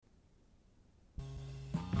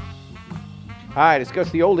Hi, it's Gus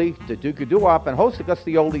the Oldie, the Duke of Doo-Wop, and host of Gus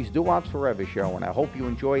the Oldie's Doo-Wops Forever show. And I hope you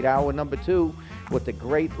enjoyed hour number 2 with the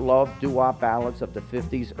great love doo-wop ballads of the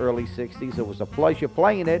 50s, early 60s. It was a pleasure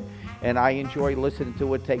playing it, and I enjoy listening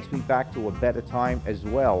to it. It takes me back to a better time as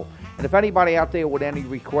well. And if anybody out there with any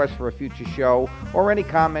requests for a future show or any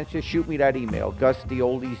comments, just shoot me that email,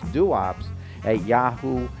 GusTheOldiesDooWops at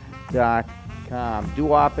yahoo.com.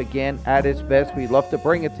 Doo-Wop, again, at its best. We'd love to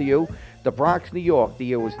bring it to you. The Bronx, New York. The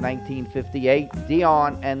year was 1958.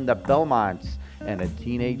 Dion and the Belmonts and A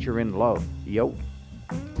Teenager in Love. Yo.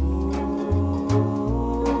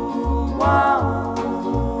 Wow.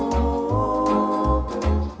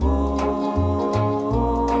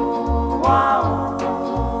 Wow.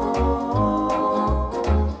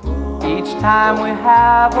 Each time we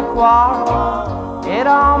have a quarrel, it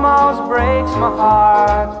almost breaks my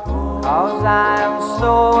heart, 'cause I'm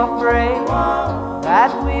so afraid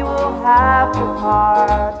that we will have to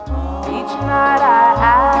part. Each night I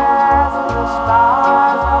ask the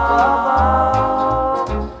stars up above,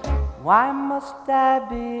 why must I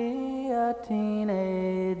be a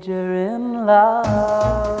teenager in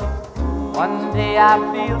love? One day I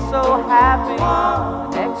feel so happy, the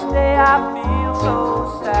next day I feel so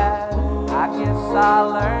sad. I guess I'll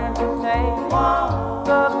learn to take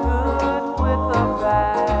the good with the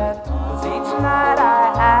bad, 'cause each night I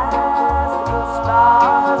ask the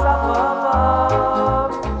stars up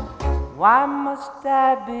above, why must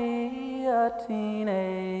I be a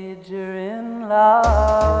teenager in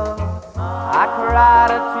love? I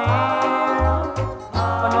cried a tear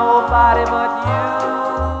for nobody but you.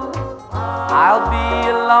 I'll be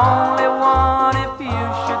a lonely one if you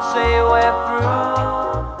should say we're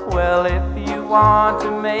through. Well, if you want to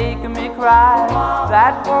make me cry,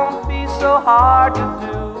 that won't be so hard to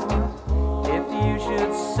do. If you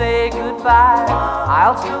should say goodbye,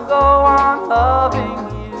 I'll still go on loving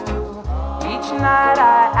you. Each night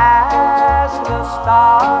I ask the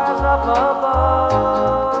stars up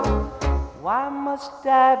above, why must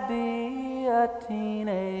I be a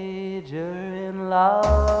teenager in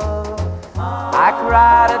love? I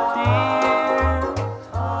cried a tear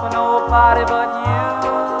for nobody but you.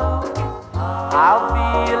 I'll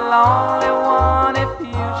be a lonely one if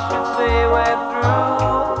you should say we're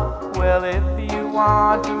through. Well, if you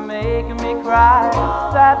want to make me cry,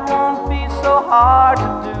 that won't be so hard to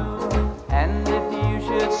do. And if you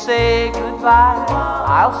should say goodbye,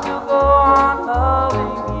 I'll still go on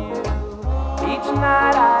loving you. Each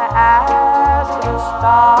night I ask the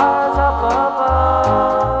stars up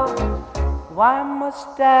above, why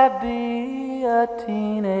must I be a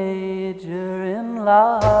teenager in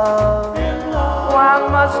love? Why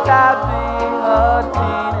must I be a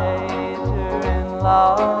teenager in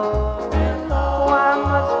love? Why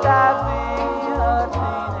must I be a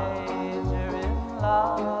teenager in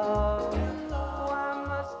love? Why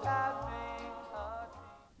must I be a...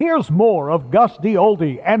 Here's more of Gus D.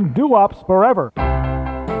 Oldie and Doo-Wops Forever.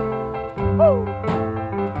 Woo!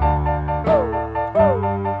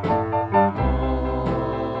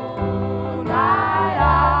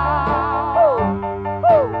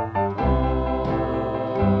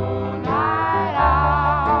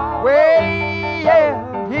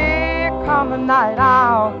 Night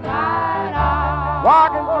out,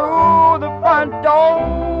 walking through the front door.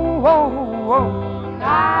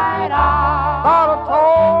 Night out, thought I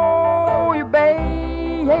told you,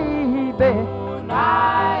 baby.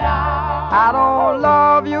 Night out, I don't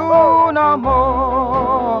love you no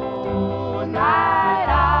more. Night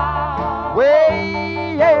out,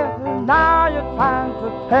 way yeah, now you're trying to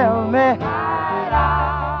tell me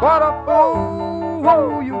what a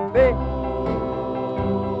fool you be.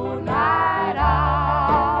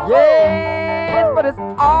 Yes, but it's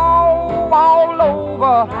all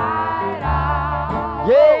over.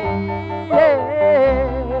 Yeah, yeah,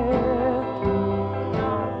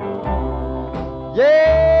 yeah.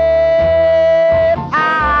 I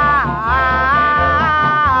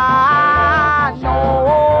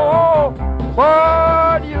know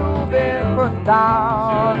what you've been put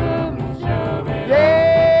down. Yeah,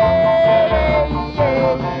 yeah,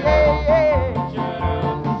 yeah.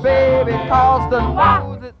 Baby, 'cause the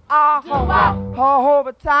roses are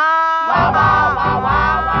over time.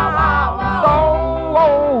 So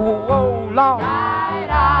long.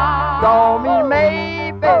 Don't mean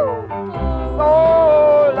maybe so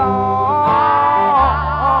long.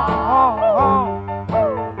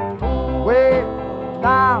 Wait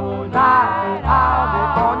now, I'll be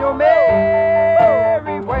on your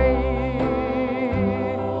merry way.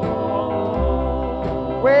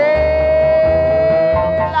 Well,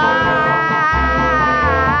 I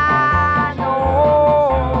know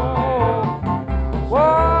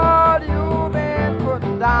what you've been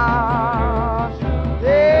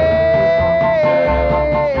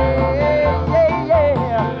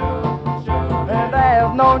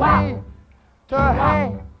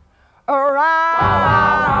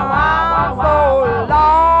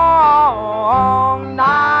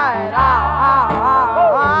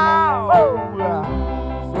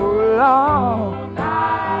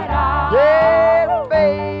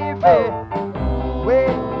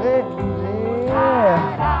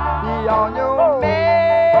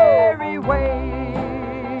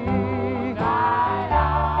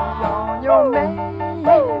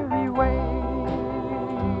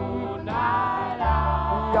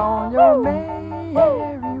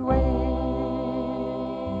airy way.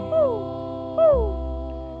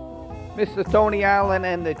 Mr. Tony Allen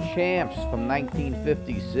and the Champs from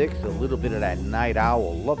 1956. A little bit of that Night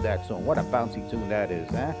Owl. Love that song. What a bouncy tune that is,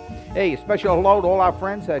 huh? Hey, a special hello to all our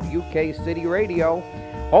friends at UK City Radio.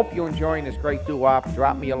 Hope you're enjoying this great doo-wop.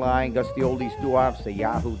 Drop me a line, GustyOldiesDoo-wops at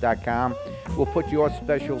yahoo.com. We'll put your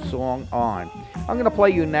special song on. I'm going to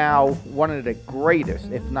play you now one of the greatest,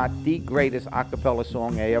 if not the greatest, a cappella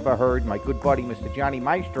song I ever heard. My good buddy, Mr. Johnny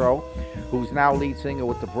Maestro, who's now lead singer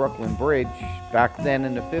with the Brooklyn Bridge, back then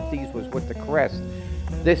in the 50s was with the Crest.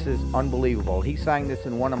 This is unbelievable. He sang this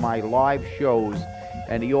in one of my live shows,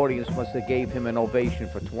 and the audience must have gave him an ovation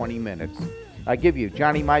for 20 minutes. I give you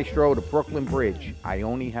Johnny Maestro, the Brooklyn Bridge. I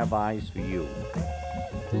only have eyes for you.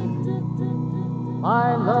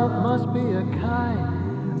 My love must be a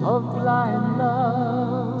kind of blind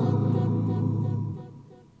love.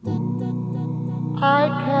 I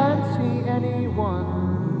can't see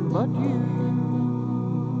anyone but you.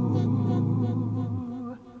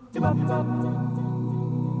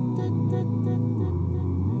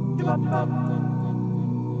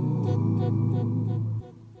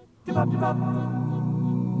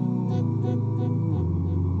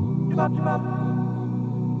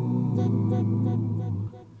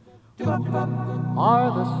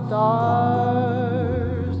 Are the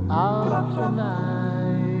stars out tonight?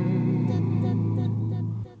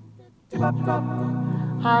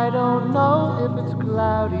 I don't know if it's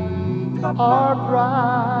cloudy or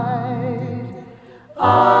bright.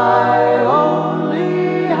 I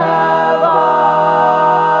only have eyes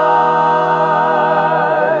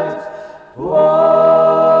for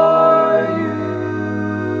you,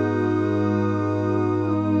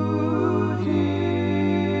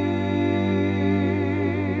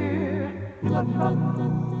 dear.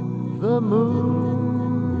 The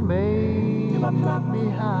moon may be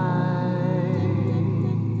high,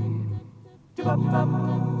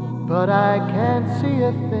 but I can't see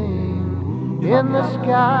a thing in the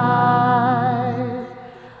sky.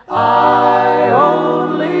 I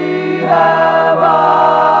only have eyes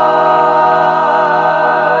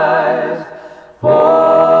for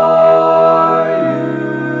you.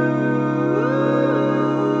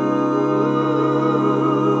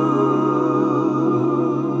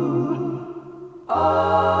 I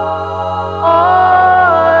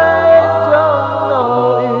don't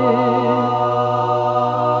know if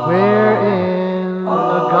we're in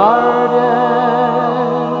the garden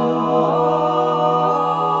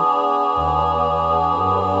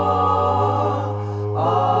or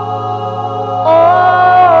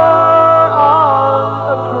on a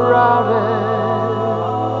crowded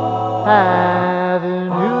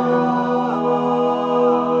avenue.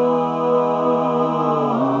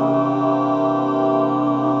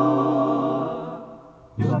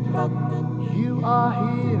 You are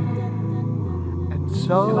here, and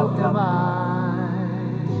so am I.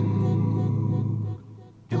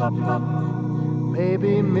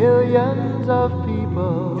 Maybe millions of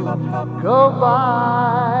people go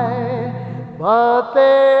by, but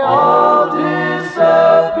they all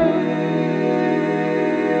disappear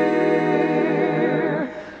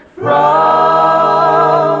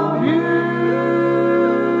from view.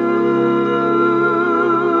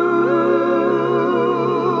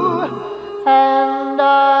 And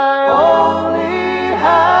I only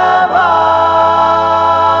have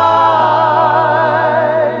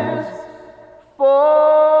eyes for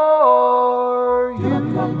you.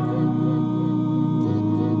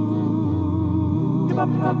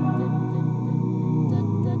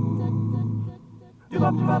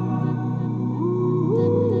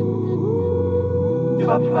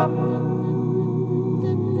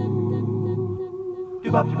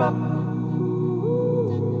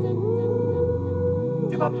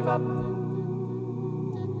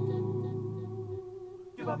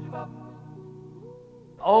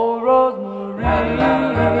 Oh, Rosemary,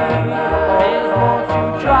 please won't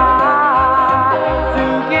you try to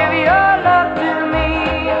give your love to me?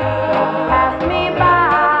 Don't pass me by.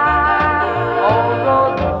 Oh,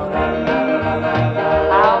 Rosemary,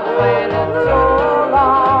 I've waited so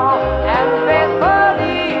long and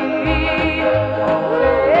faithfully. Don't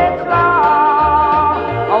say it's wrong.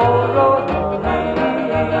 Oh,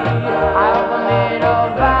 Rosemary, I've made a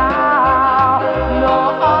vow no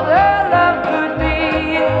other love could be.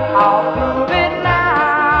 I'll prove it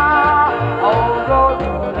now. Oh,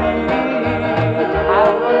 Rosemary.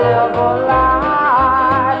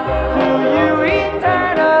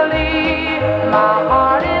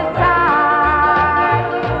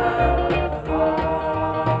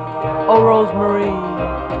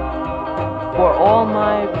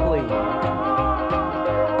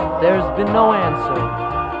 been no answer,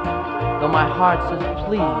 though my heart says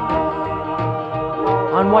please.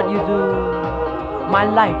 On what you do, my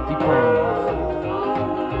life depends.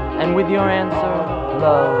 And with your answer,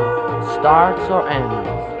 love starts or ends.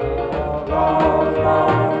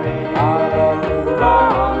 Rosemary, I love you,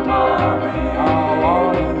 Rosemary, I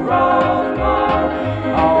want you,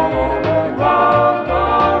 Rosemary, I want you,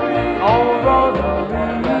 Rosemary, oh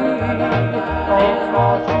Rosemary, please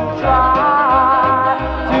won't you try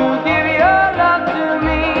to give your love to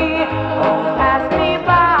me, oh pass me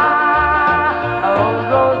by, oh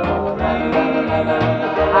Rosemary,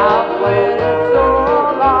 I've waited so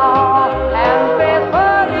long and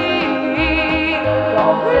faithfully,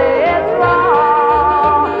 don't say it's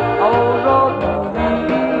wrong, oh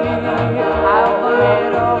Rosemary, I've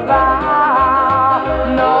made a vow,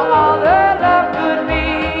 no other love could be,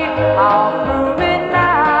 I'll prove it now,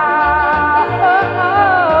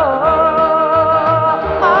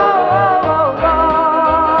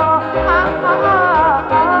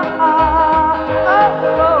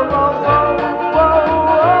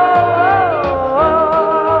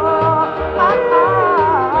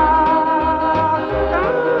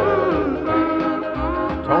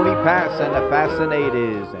 Tony Pass and the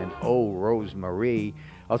Fascinators and Oh Rosemary.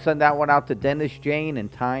 I'll send that one out to Dennis Jane in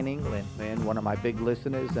Tyne, England, man, one of my big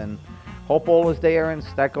listeners, and hope all is there, and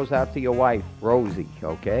that goes out to your wife, Rosie,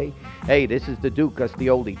 okay? Hey, this is the Duke, us the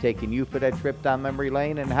Oldie, taking you for that trip down memory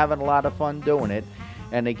lane and having a lot of fun doing it.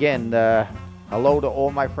 And again, hello to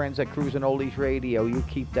all my friends at Cruisin' Oldies Radio. You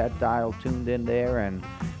keep that dial tuned in there and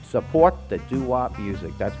support the doo-wop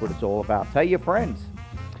music. That's what it's all about. Tell your friends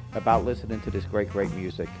about listening to this great, great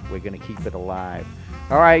music. We're going to keep it alive.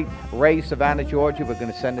 All right, Ray, Savannah, Georgia, we're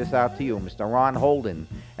going to send this out to you. Mr. Ron Holden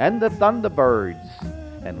and the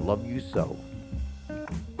Thunderbirds and Love You So.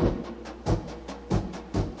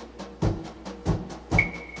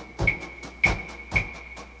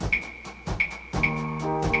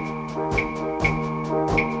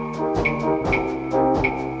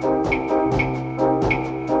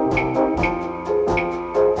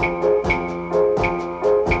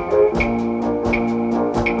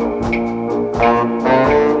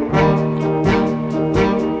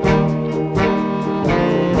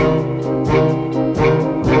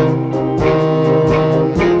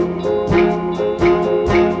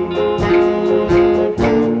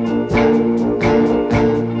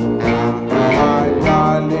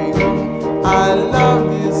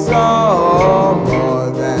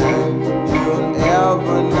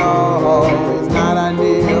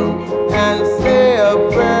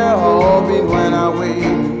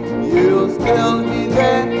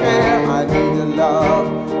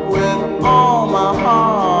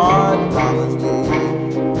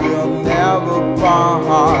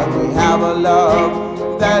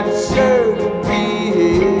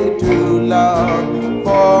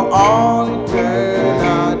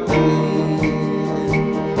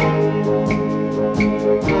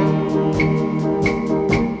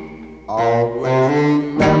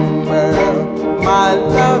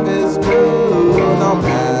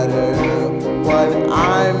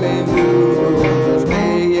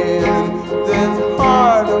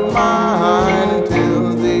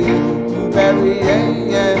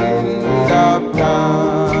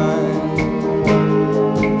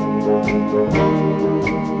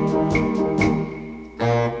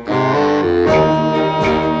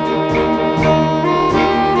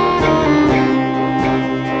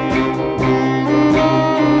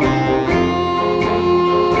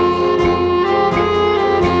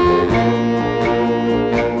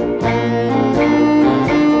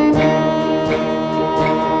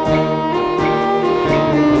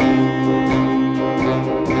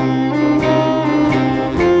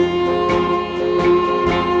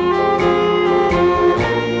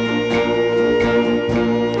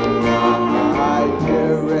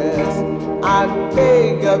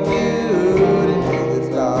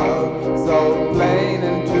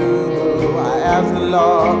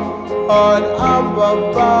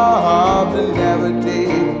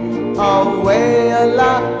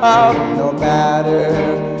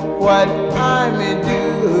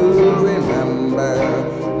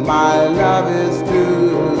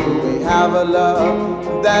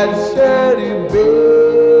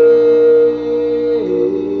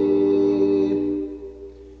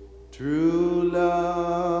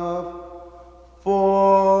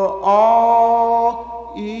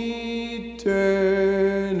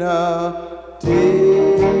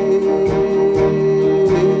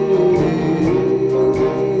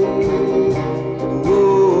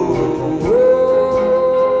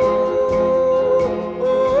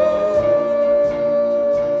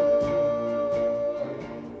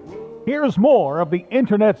 Here's more of the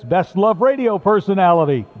Internet's best love radio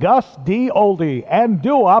personality, Gus D. Oldie, and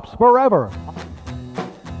doo-wops forever.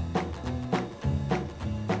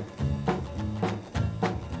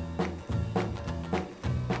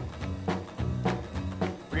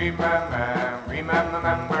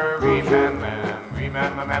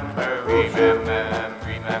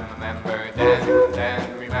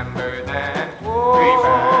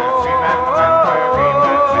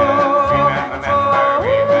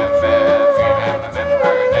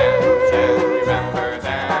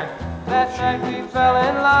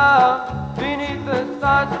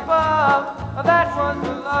 That was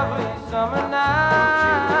a lovely summer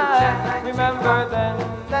night. Remember then.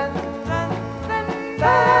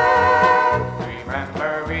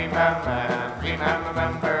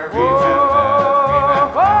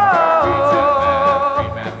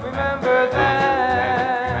 Remember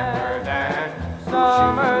then.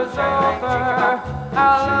 Summer's over,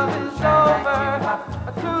 our love is over.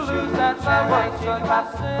 To lose that love was such a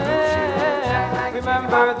sin.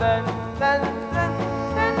 Remember then.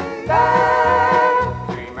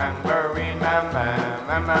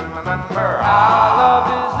 Remember, our love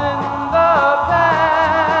is in the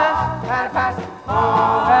past.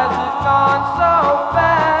 Oh, has it gone so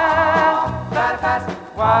fast?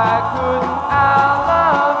 Why couldn't our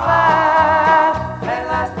love last? Let it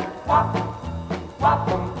last.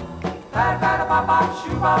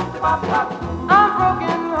 I'm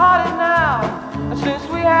broken hearted now, since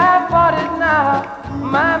we have parted now.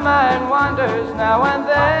 My mind wanders now and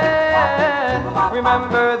then.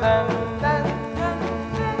 Remember then.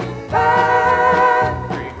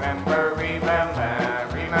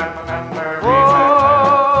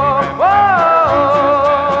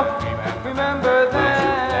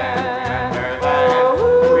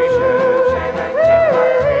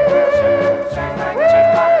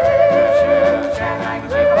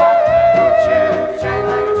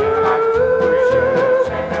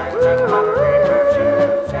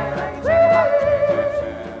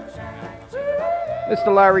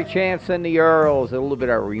 Mr. Larry Chance and the Earls, a little bit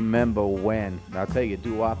of Remember When. And I'll tell you,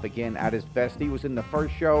 doo-wop again at his best. He was in the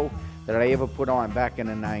first show that I ever put on back in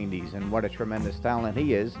the 90s, and what a tremendous talent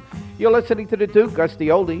he is. You're listening to the Duke, Gus the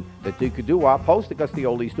Oldie, the Duke of Doo-wop, host of Gus the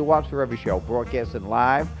Oldie's Doo-wops Forever show, broadcasting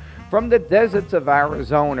live from the deserts of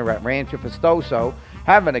Arizona at Rancho Festoso.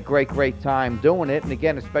 Having a great time doing it. And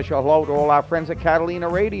again, a special hello to all our friends at Catalina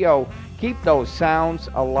Radio. Keep those sounds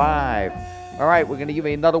alive. All right, we're going to give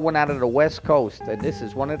you another one out of the West Coast, and this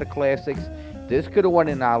is one of the classics. This could have won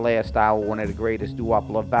in our last hour, one of the greatest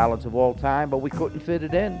doo-wop love ballads of all time, but we couldn't fit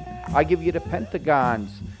it in. I give you the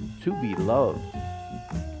Pentagons, To Be Loved.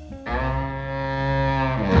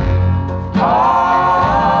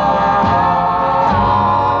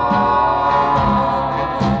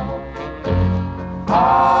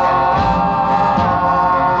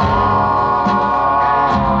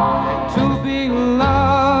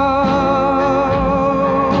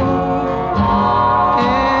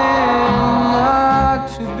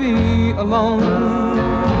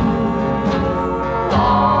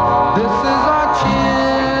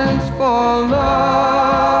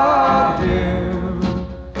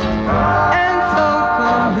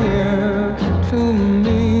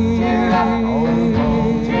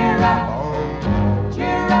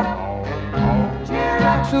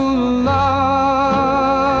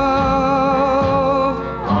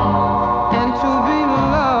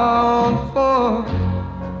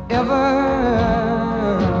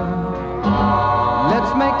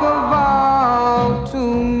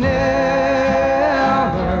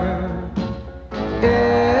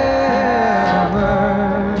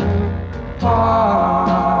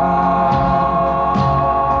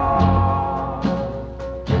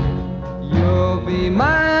 You'll be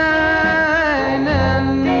mine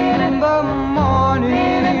and the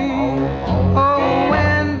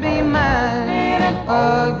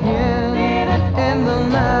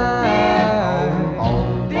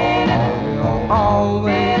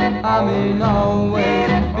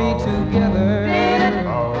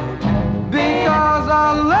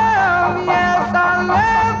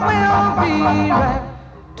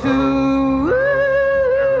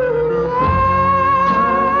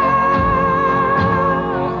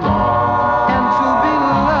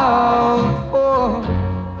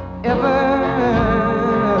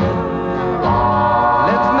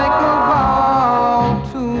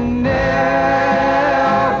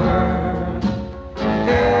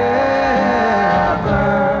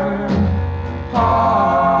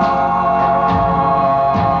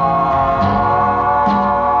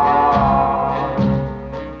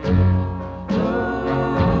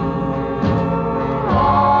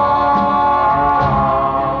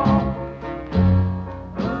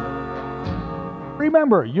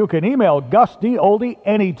Remember, you can email Gus D. Oldie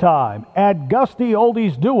anytime at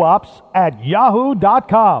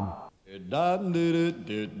gusdoldiesdoops@yahoo.com.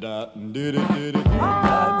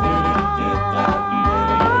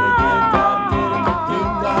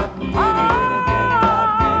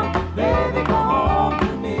 Baby, come home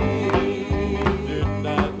to me.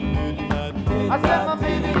 I sent my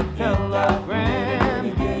baby a telegram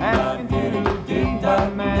asking to be her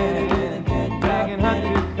man, begging her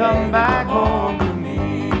to come back home to me.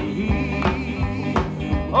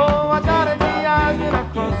 Oh, I dotted the I's and I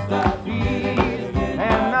crossed the T's,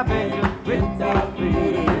 and I begged her pretty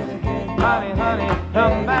please, honey, honey,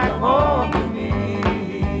 come back home to me.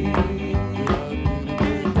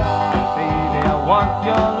 Baby, I want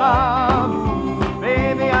your love.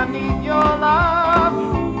 Baby, I need your love.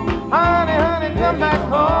 Honey, honey, come back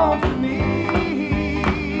home to me.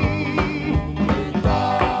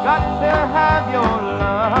 Got to have your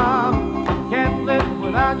love. Can't live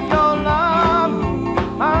without your love.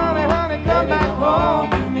 Honey, honey, come back home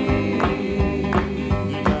to me.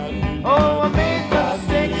 Oh, I made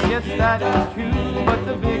mistakes, yes, that is true, but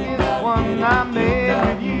the biggest one I made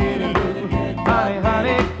with you. Honey,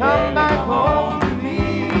 honey, come back home to me.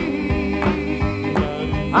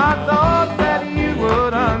 I thought that you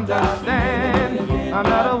would understand. I'm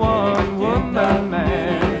not a one-woman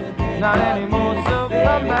man, not anymore, so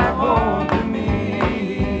come back home to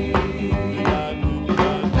me. Baby,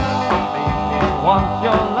 I want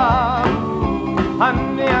your love.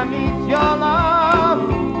 Honey, I need your love.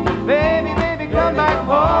 Baby, baby, come back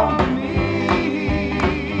home to me.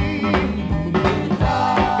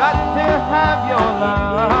 Got to have your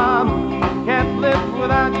love. Can't live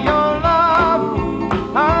without your love.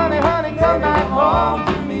 Honey, honey, come back home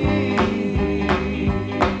to me.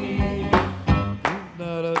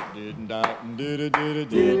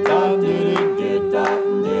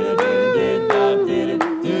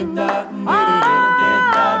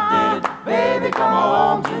 Baby, come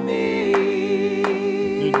home to me.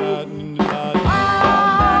 Come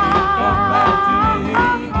back to me.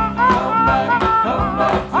 Come back, come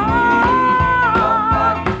back to me. Come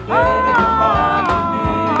back, baby, come home to me.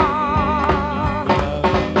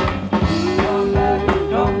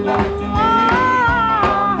 Come back to me.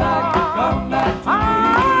 Come back, come back to me.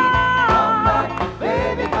 Come back,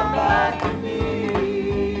 baby, come back to me.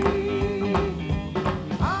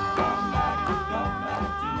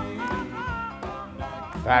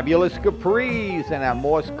 Fabulous Capris and our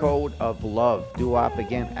Morse code of love. Doo-wop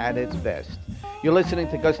again at its best. You're listening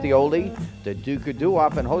to Gus the Oldie, the Duke of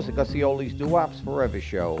Doo-wop, and host of Gus the Oldie's Doo-wops Forever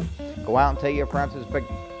show. Go out and tell your friends this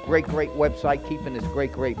great website, keeping this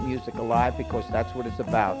great music alive, because that's what it's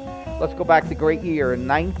about. Let's go back to great year in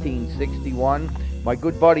 1961. My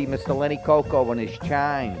good buddy, Mr. Lenny Coco, and his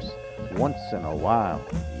chimes. Once in a while.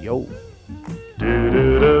 Yo.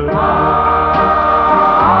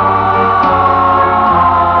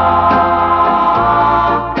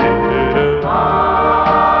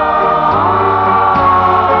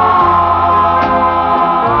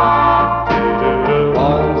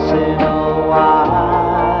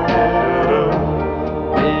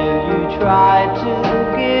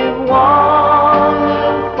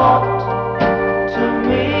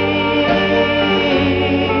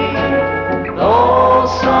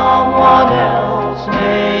 Someone else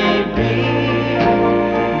may be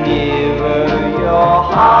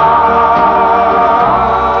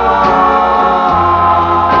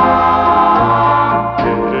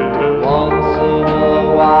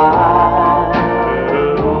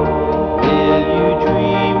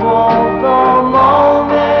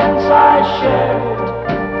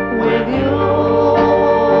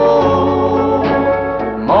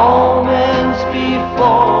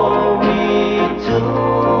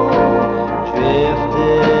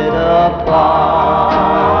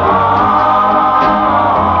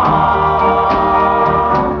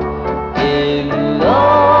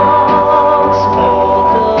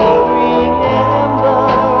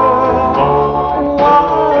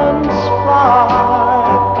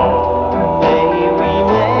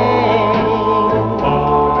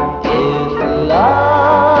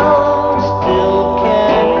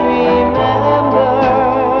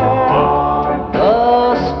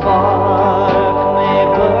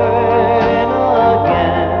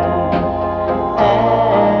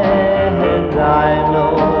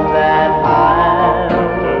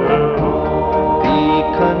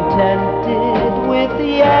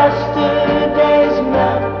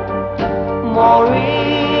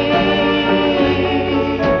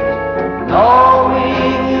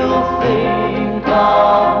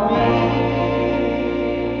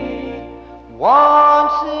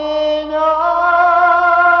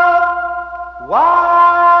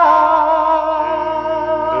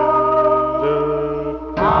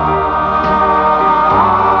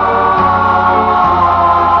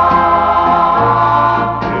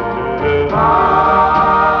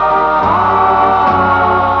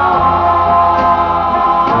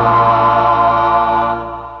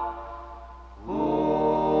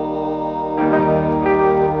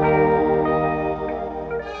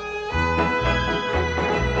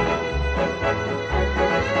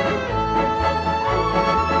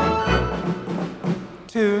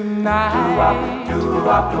Tonight,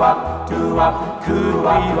 do-wop, do-wop, could we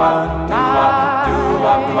one night?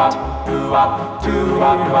 Do-wop, do-wop,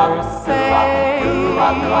 do-wop, say,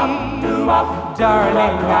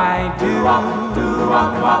 darling, I do.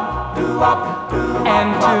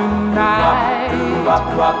 And tonight,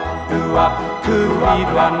 could we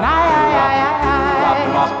one night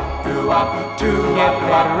to get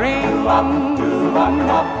that ring around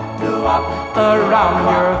your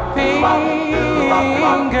finger?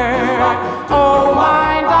 Oh,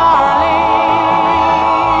 my darling,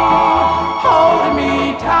 hold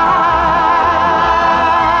me tight.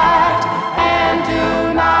 And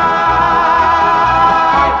tonight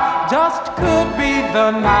just could be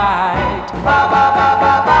the night. Ba, ba, ba,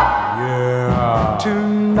 ba, ba. Yeah.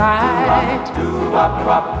 Tonight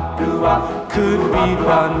could be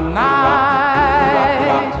the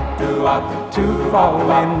night to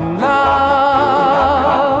fall in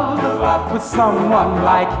love with someone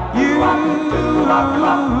like you.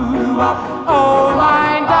 Oh,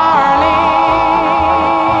 my darling,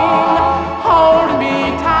 hold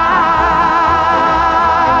me tight.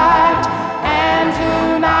 And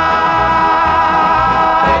tonight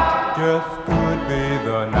just could be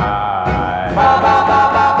the night. Ba, ba, ba,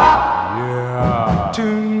 ba, ba. Yeah.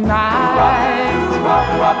 Tonight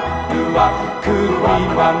could be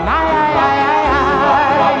the night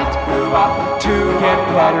to get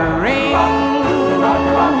that ring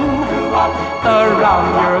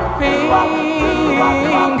around your finger.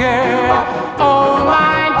 Oh,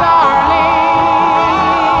 my darling,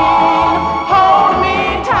 hold me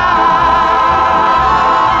tight,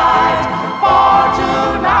 for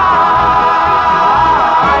tonight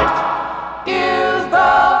is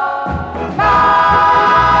the night.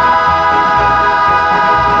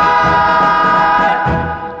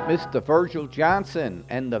 Mr. Virgil Johnson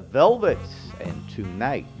and the Velvets, and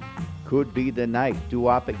tonight could be the night.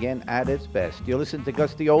 Doo-wop again at its best. You listen to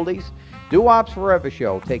Gus the Oldies, Doo-wop's Forever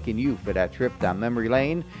Show, taking you for that trip down memory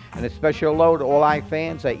lane. And a special hello to all our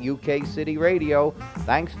fans at UK City Radio.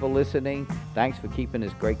 Thanks for listening. Thanks for keeping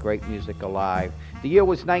this great, great music alive. The year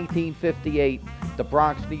was 1958, the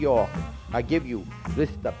Bronx, New York. I give you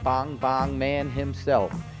this, the Bong Bong Man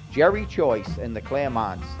himself, Jerry Choice and the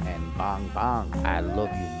Claremonts, and Bong Bong, I Love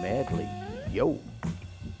You Madly. Yo.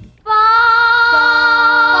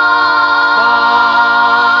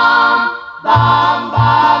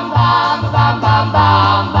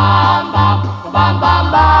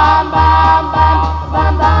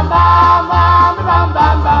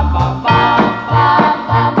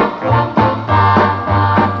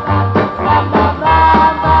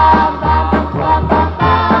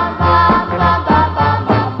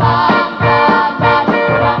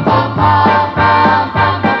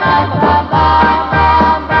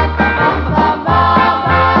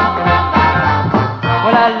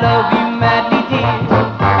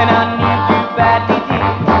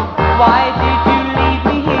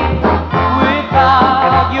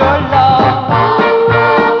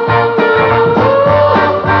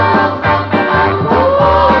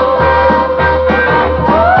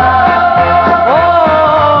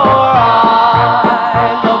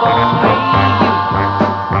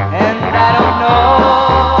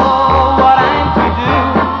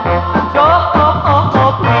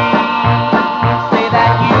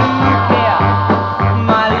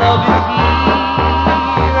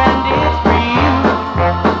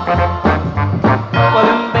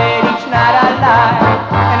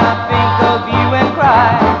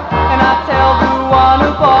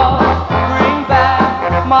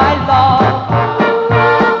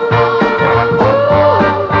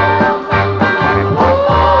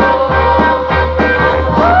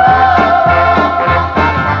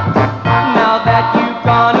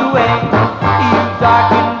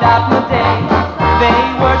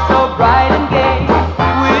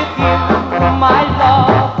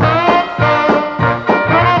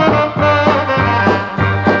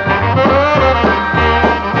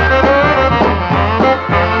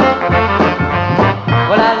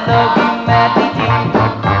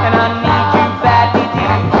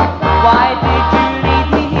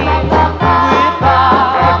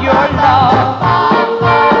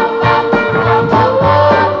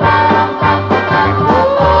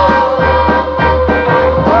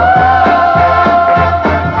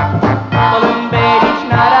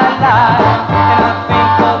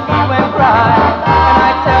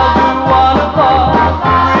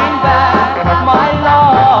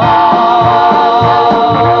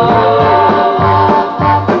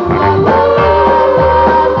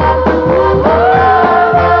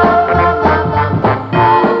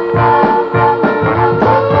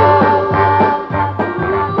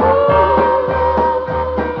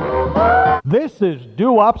 This is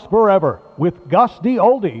Doo-Wops Forever with Gus D.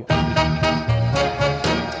 Oldie.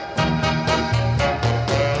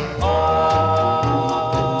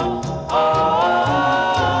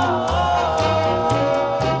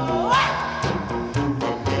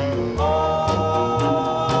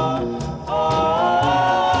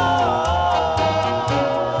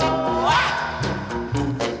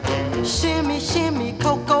 Shimmy, shimmy,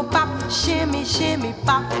 cocoa pop, shimmy, shimmy,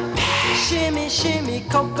 pop. Shimmy, shimmy,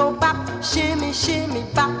 cocoa pop, shimmy, shimmy,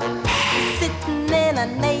 pop. Sitting in a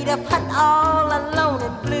native hut all alone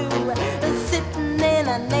and blue. Sitting in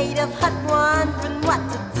a native hut wondering what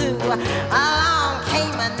to do. Along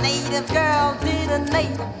came a native girl, did a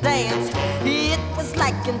native dance. It was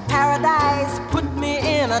like in paradise, put me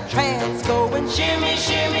in a trance. Going shimmy,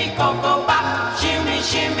 shimmy, cocoa pop, shimmy,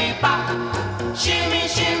 shimmy, pop. Shimmy,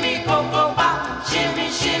 shimmy, cocoa pop, shimmy,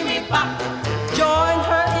 shimmy, pop. Join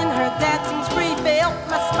her in her dancing spree, felt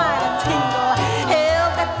my spine tingle.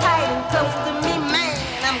 Held her tight and close to me, man,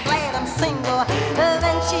 I'm glad I'm single.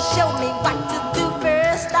 Then she showed me what to do.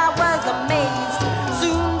 First I was amazed.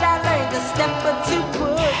 Soon I learned a step or two,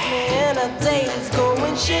 put me in a daze.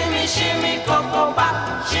 Going shimmy, shimmy, cocoa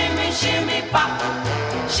pop, shimmy, shimmy, pop.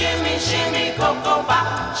 Shimmy, shimmy, cocoa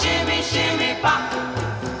pop, shimmy, shimmy, pop.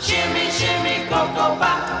 Shimmy, shimmy, cocoa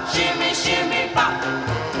pop, shimmy, shimmy, pop.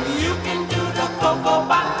 You can do the cocoa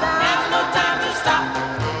pop, there's no time to stop.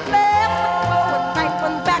 Left one forward, right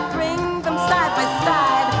one back, bring them side by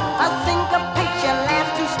side. A syncopate your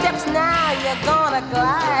last two steps, now you're gonna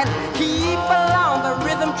glide. Keep along the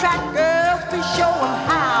rhythm track, girls, be showing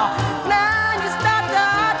how. Now you start to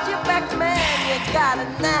arch your back, man, you got it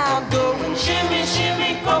now. Going shimmy,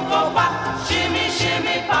 shimmy, cocoa pop, shimmy,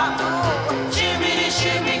 shimmy, pop. Shimmy,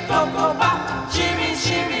 shimmy, cocoa pop, shimmy,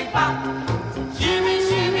 shimmy, pop. Shimmy,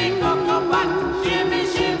 shimmy, cocoa pop, shimmy,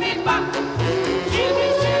 shimmy, pop. Shimmy,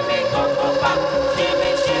 shimmy, cocoa pop,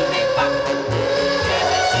 shimmy, shimmy, pop.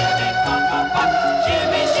 Shimmy, shimmy, cocoa pop,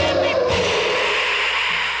 shimmy, shimmy, pop.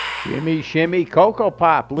 Shimmy, shimmy, Cocoa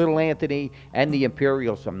Pop, Little Anthony and the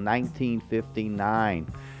Imperials from 1959.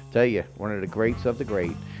 Tell you, one of the greats of the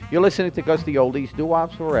great. You're listening to Gus the Oldies,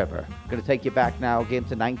 Doo-Wops Forever. Going to take you back now again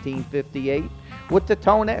to 1958 with the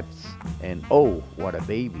Tonettes and Oh, What a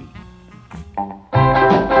Baby.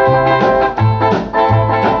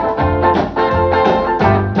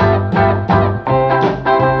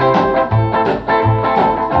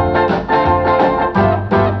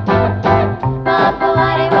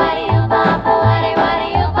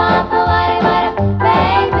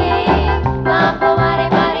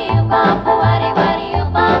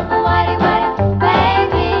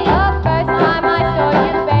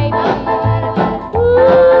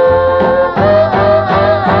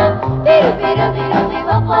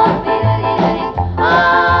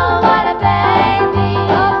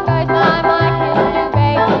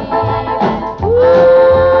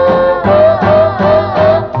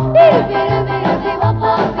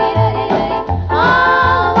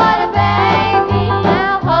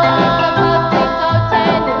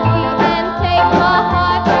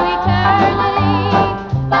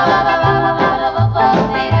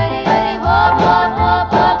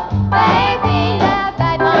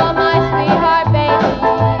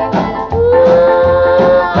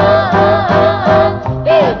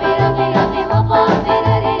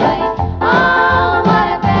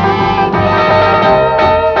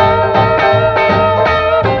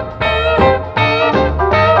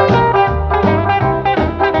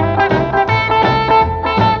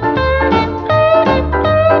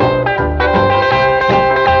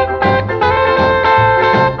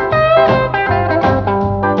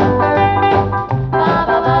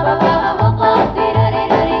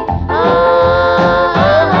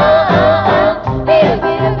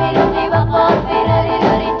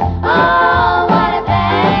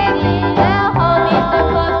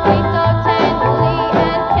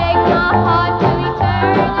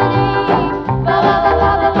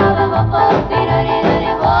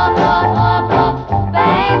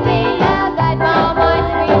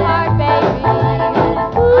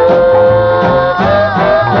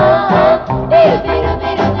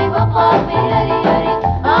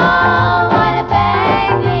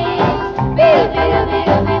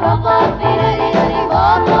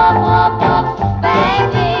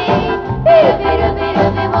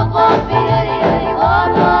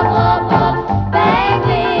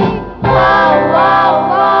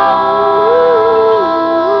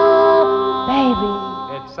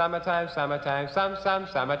 Summertime, summertime,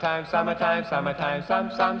 summertime, summertime, summertime,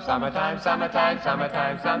 summertime, summertime, summertime,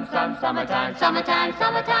 summertime,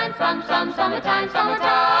 summertime,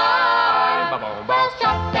 summertime. Let's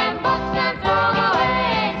shop and box and throw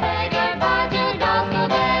away. Say goodbye to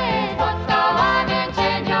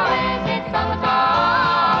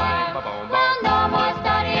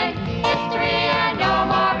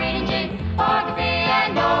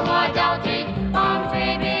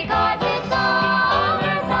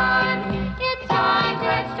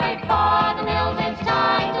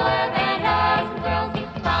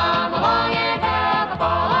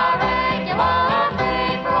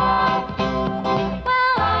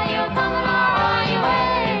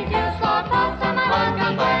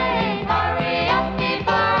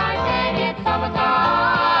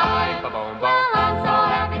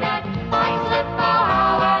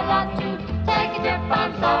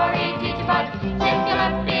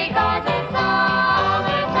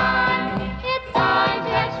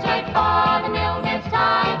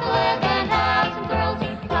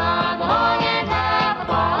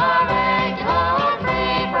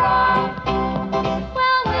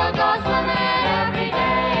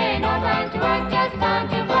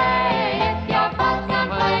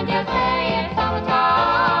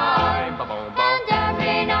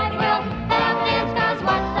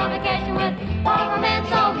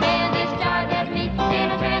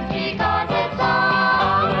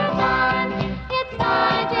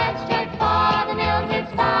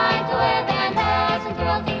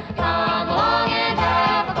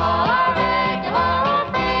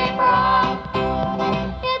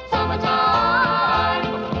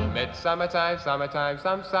summertime, summertime,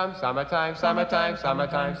 summertime, summertime, summertime, summertime,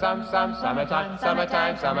 summertime,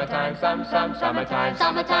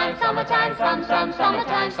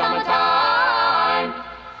 summertime.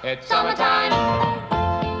 It's summertime.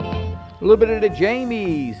 A little bit of the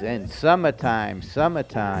Jamies and Summertime,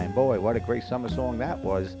 Summertime. Boy, what a great summer song that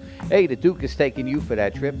was. Hey, the Duke is taking you for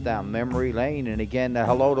that trip down memory lane. And again,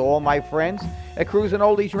 hello to all my friends at Cruisin'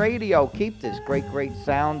 Oldies Radio. Keep this great, great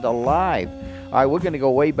sound alive. All right, we're going to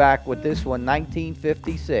go way back with this one,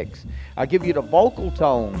 1956. I'll give you the vocal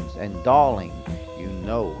tones. And darling, you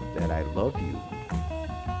know that I love you.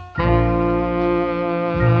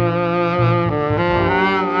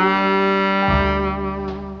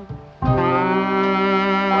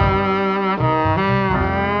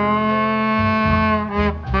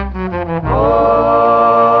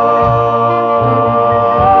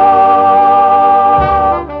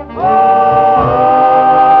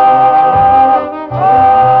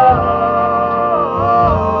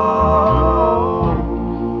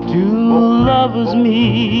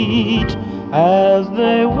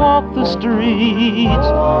 Streets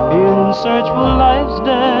in search for life's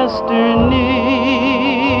destiny.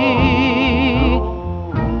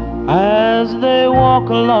 As they walk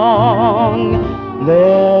along,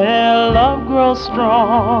 their love grows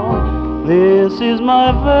strong. This is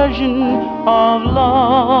my version of love.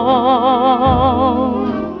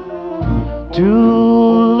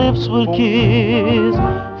 Two lips will kiss,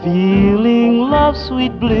 feeling love's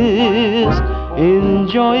sweet bliss,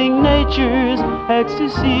 enjoying nature's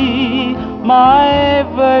ecstasy, my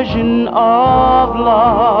version of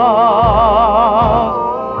love.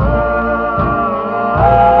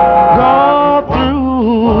 Go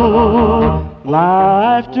through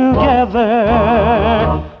life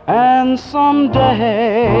together and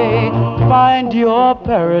someday find your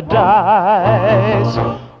paradise.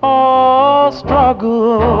 Oh,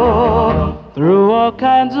 struggle through all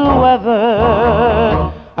kinds of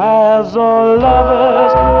weather, as all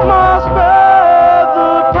lovers must pay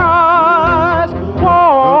the price.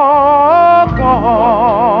 Walk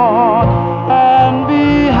on and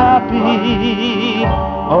be happy.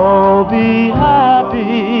 Oh, be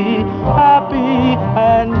happy, happy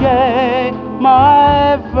and gay.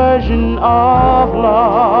 My version of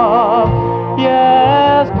love.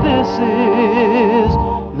 Yes,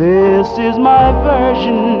 this is my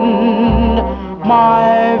version,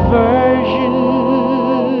 my version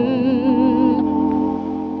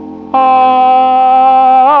of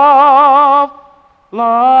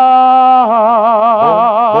love.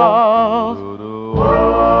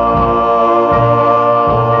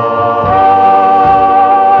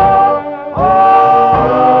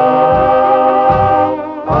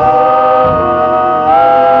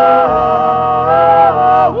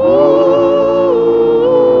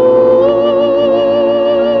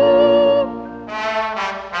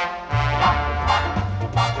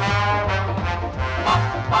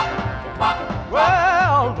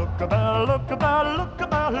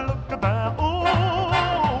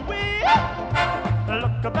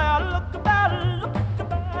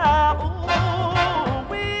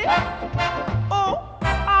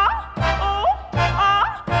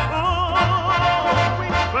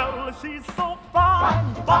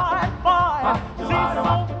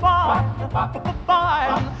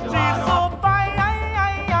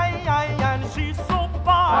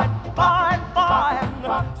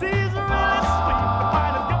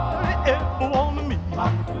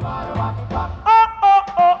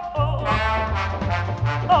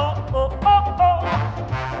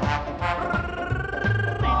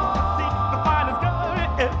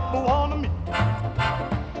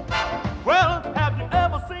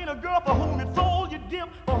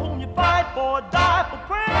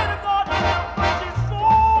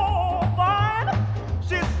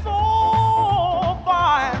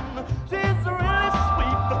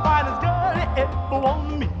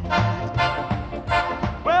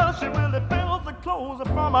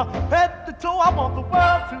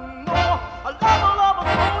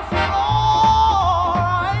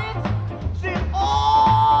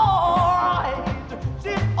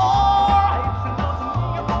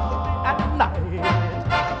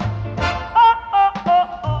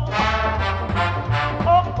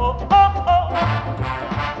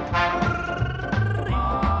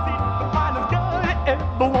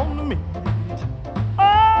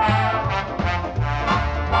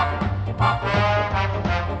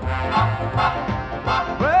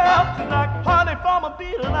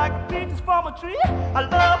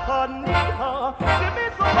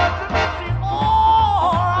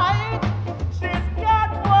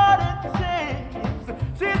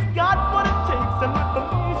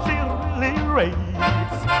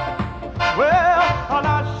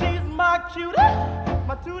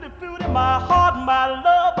 tutti frutti, my heart, my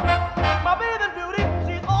love, my bathing beauty,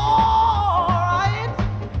 she's alright.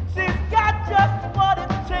 She's got just what it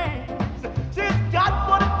takes. She's got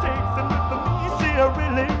what it takes, and with me she'll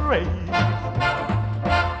really raise.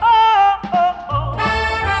 Oh, oh, oh.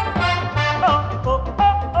 Oh, oh,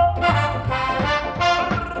 oh, oh.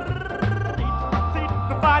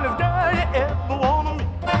 The finest girl you ever wanna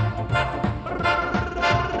meet.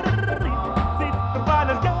 The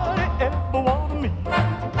finest girl you ever wanna meet.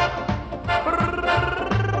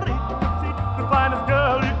 The finest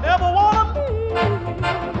girl you ever wanna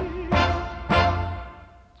meet.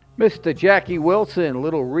 Mr. Jackie Wilson,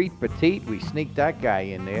 Little Reed Petite. We sneaked that guy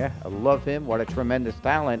in there. I love him. What a tremendous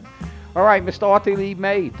talent. All right, Mr. Arthur Lee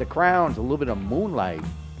May, The Crowns, a little bit of Moonlight.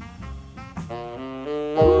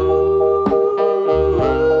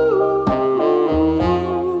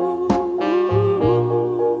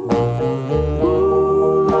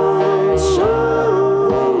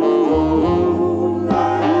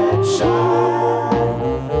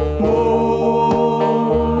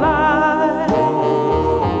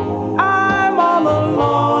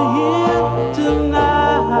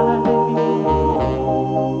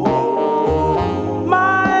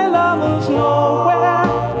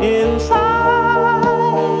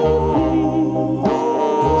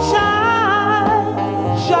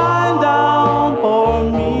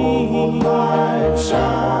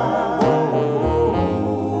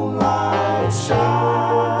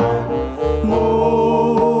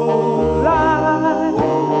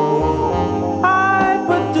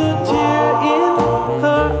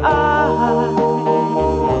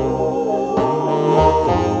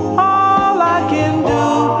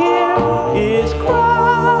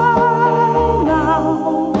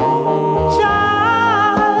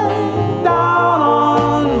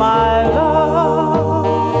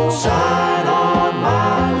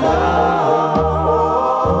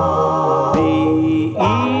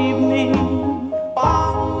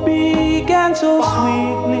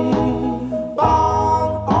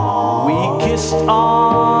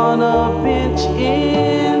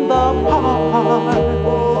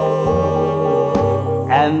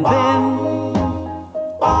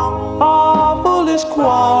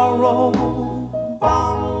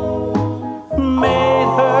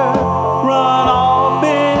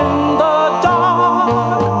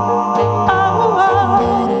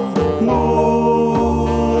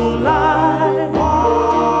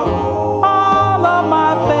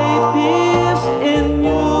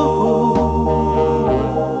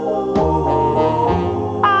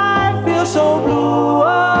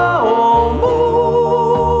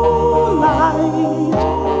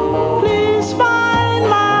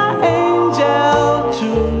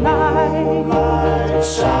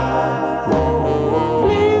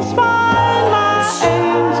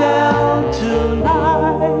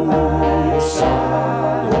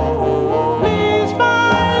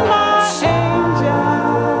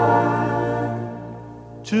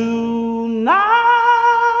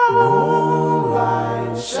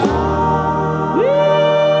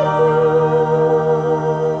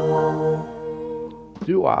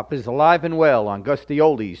 Doo-wop is alive and well on Gus the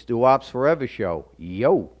Oldies Doo-wop's Forever Show.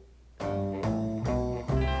 Yo.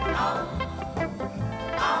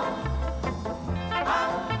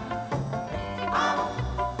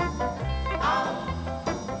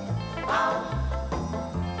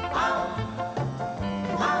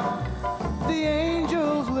 The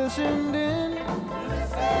angels listened in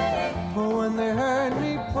when they heard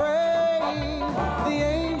me praying. The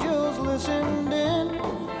angels listened in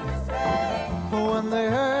when they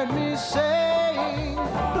heard me saying,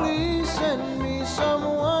 please send me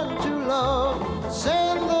someone to love.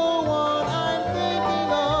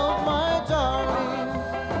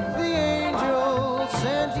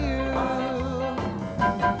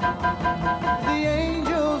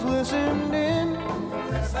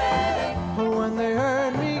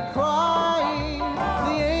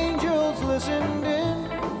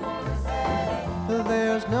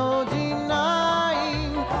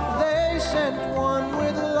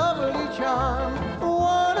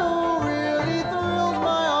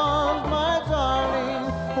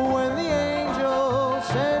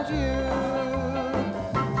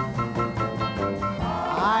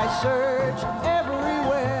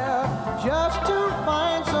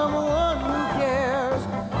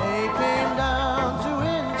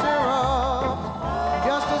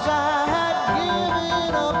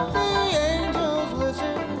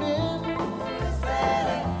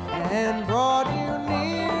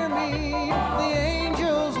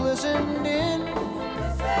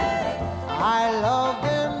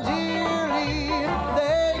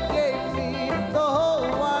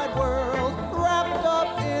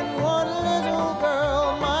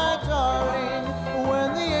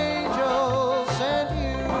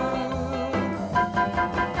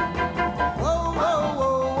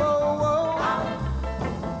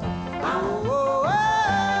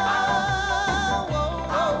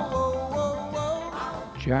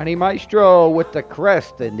 Johnny Maestro with the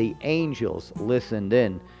crest and the Angels listened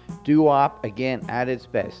in. Doo-wop again at its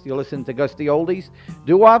best. You listen to Gus the Oldies,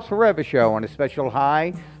 Doo-wop's Forever Show, and a special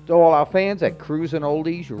hi to all our fans at Cruisin'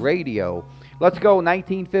 Oldies Radio. Let's go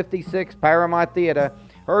 1956 Paramount Theater,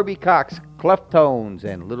 Herbie Cox, Cleft Tones,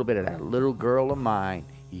 and a little bit of that Little Girl of Mine.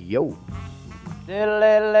 Yo.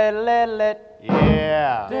 Yeah.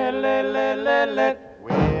 Yeah.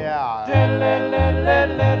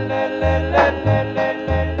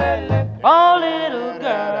 Oh, little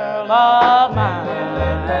girl of mine,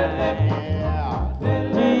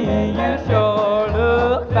 you sure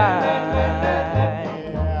look fine.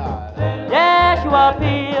 Yes, you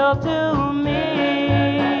appeal to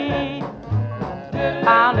me.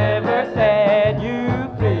 I'll never set you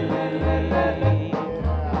free.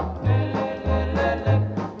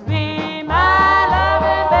 Be my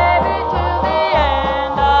loving baby till the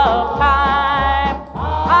end of time.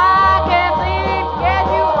 I can't seem to get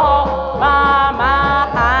you off my mind.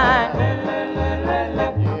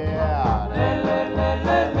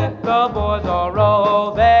 The boys all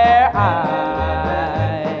roll their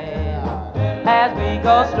eyes as we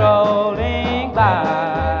go strolling by.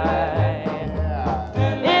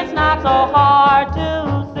 It's not so hard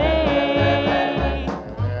to see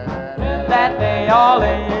that they all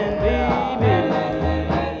envy me.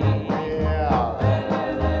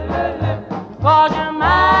 'Cause you're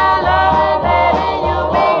my loving baby, you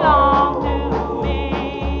belong to me.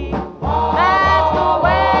 That's the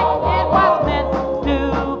way it was meant to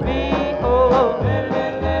be. Oh,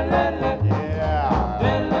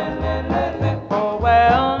 oh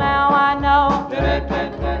well, now I know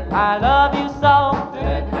I love you so.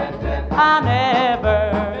 I'll never,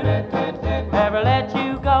 ever let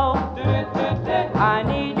you go. I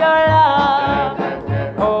need your love,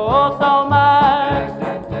 oh so much.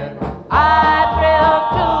 I thrill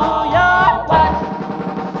to your touch.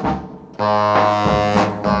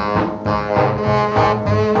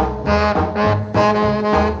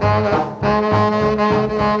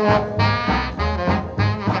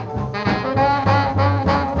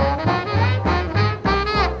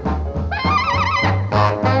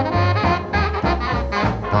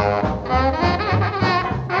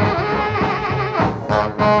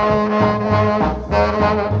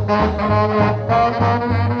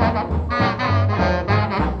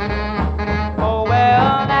 Oh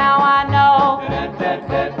well, now I know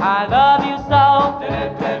I love you so.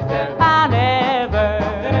 I'll never,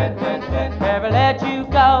 ever let you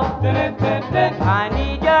go. I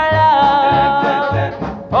need your love,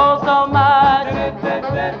 oh so much.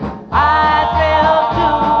 I thrill to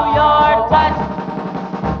your touch.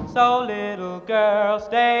 So little girl,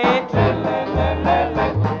 stay true.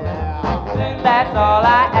 That's all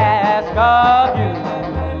I ask of you.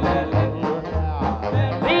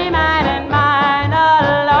 Be mine and mine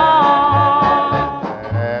alone.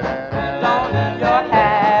 Don't leave your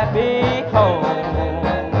happy home.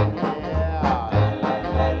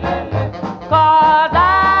 'Cause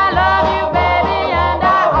I love you, baby, and I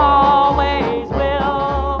always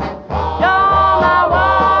will. You're my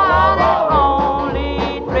one and only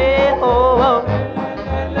thrill.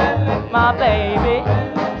 My baby,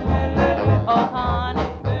 oh honey.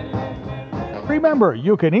 Remember,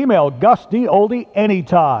 you can email Gus D. Oldie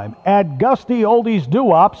anytime at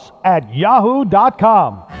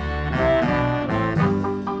gusdoldiesdoops@yahoo.com.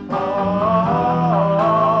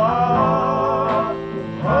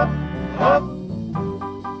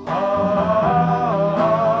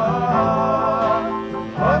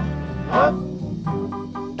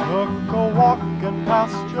 Took a walking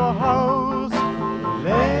past your house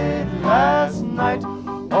late last night.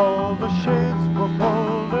 All the shades were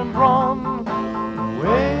pulled and drawn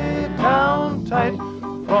way down tight.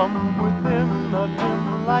 From within a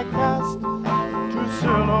dim light cast two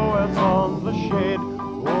silhouettes on the shade.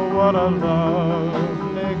 Oh, what a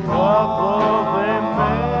lovely couple they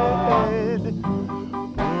made.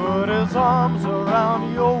 Put his arms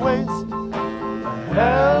around your waist,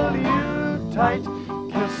 held you tight,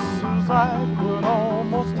 kisses I could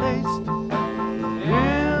almost taste.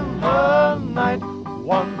 In the night,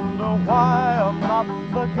 wonder why I'm not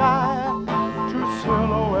the guy. Two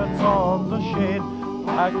silhouettes on the shade,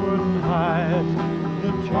 I couldn't hide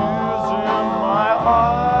the tears in my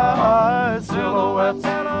eyes. Silhouettes,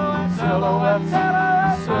 silhouettes,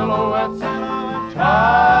 silhouettes,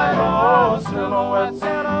 tight, oh, silhouettes,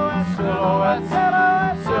 silhouettes,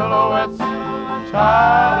 silhouettes,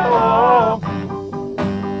 tight, oh.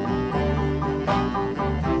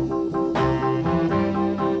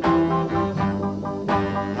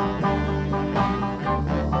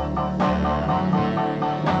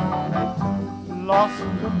 Lost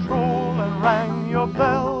control and rang your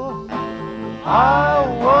bell.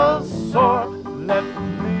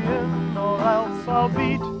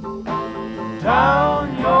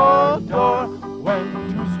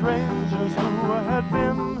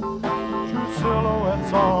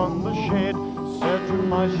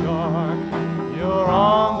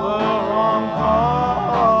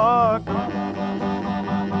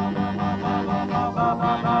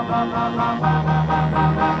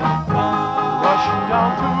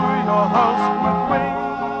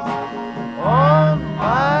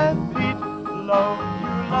 love you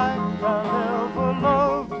like I never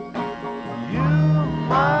loved you,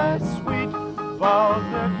 my sweet. Vowed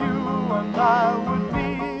that you and I would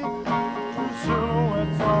be two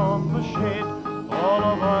silhouettes on the shade all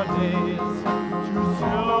of our days. Two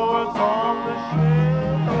silhouettes on the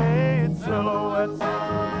shade, silhouettes,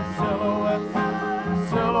 silhouettes,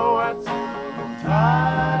 silhouettes,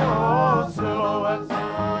 tied, oh, silhouettes,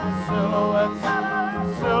 silhouettes,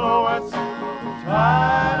 silhouettes,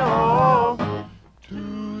 tied, oh,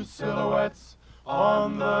 two silhouettes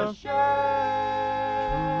on the shade,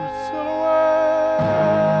 two silhouettes.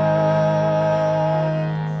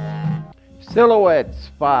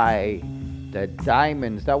 Silhouettes by the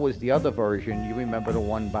Diamonds. That was the other version. You remember the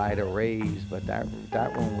one by the Rays, but that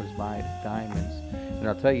one was by the Diamonds. And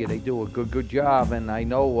I'll tell you, they do a good job. And I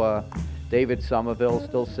know David Somerville's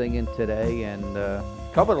still singing today, and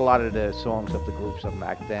covered a lot of the songs of the groups of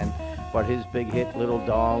back then. But his big hit, Little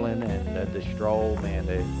Darling, and The Stroll, man,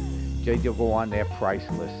 they go on, they're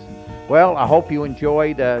priceless. Well, I hope you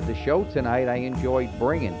enjoyed the show tonight. I enjoyed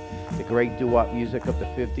bringing the great doo-wop music of the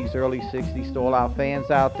 50s, early 60s to all our fans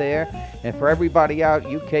out there. And for everybody out,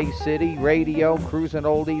 UK City Radio, Cruising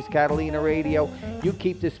Oldies, Catalina Radio, you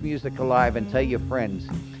keep this music alive and tell your friends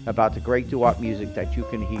about the great doo-wop music that you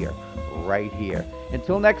can hear right here.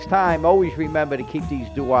 Until next time, always remember to keep these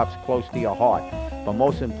doo-wops close to your heart. But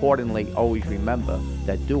most importantly, always remember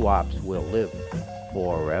that doo-wops will live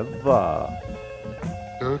forever.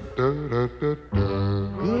 Good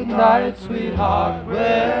night, sweetheart.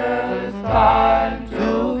 Well, it's time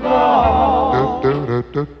to go.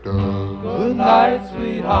 Good night,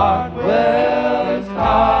 sweetheart. Well, it's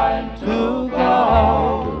time to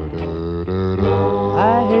go.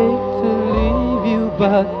 I hate to leave you,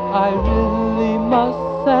 but I really must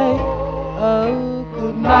say, oh,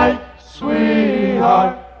 good night,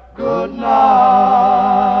 sweetheart. Good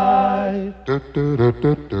night.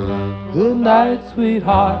 Good night,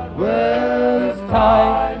 sweetheart. Well, it's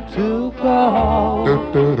time to go.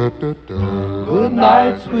 Good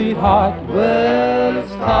night, sweetheart. Well,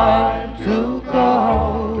 it's time to go.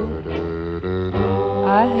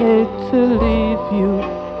 I hate to leave you,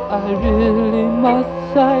 I really must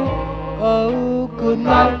say, oh, good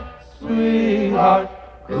night, sweetheart.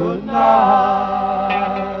 Good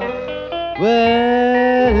night.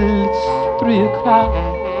 Well, it's 3 o'clock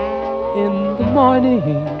in the morning.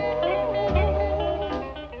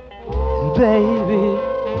 Baby,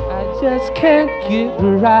 I just can't get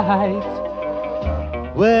right.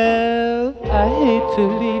 Well, I hate to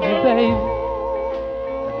leave you, baby.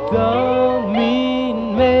 I don't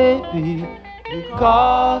mean maybe,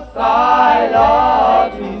 because I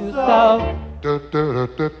love you so.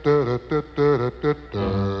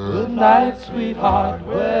 Good night, sweetheart.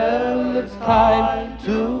 Well, it's time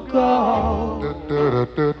to go.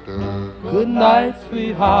 Good night,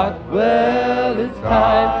 sweetheart. Well, it's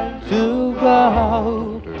time to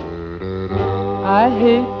go. I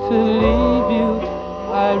hate to leave you,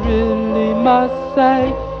 I really must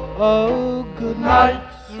say, oh, good night,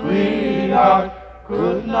 sweetheart.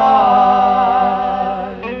 Good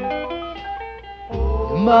night.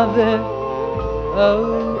 Mother,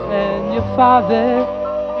 oh, and your father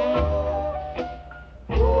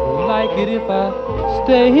won't like it if I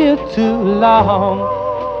stay here too long.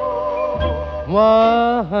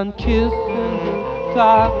 One kiss in the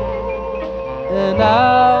dark, and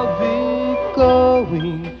I'll be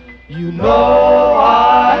going. You know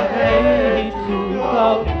I hate to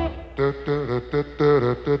go.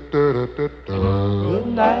 Good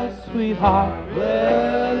night, sweetheart.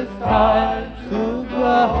 Well, it's time to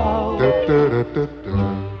go.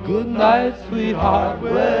 Good night, sweetheart.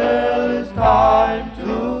 Well, it's time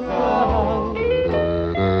to go.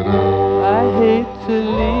 I hate to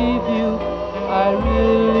leave you, I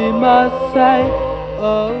really must say,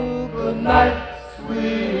 oh, good night,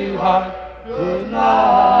 sweetheart. Good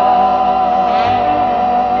night.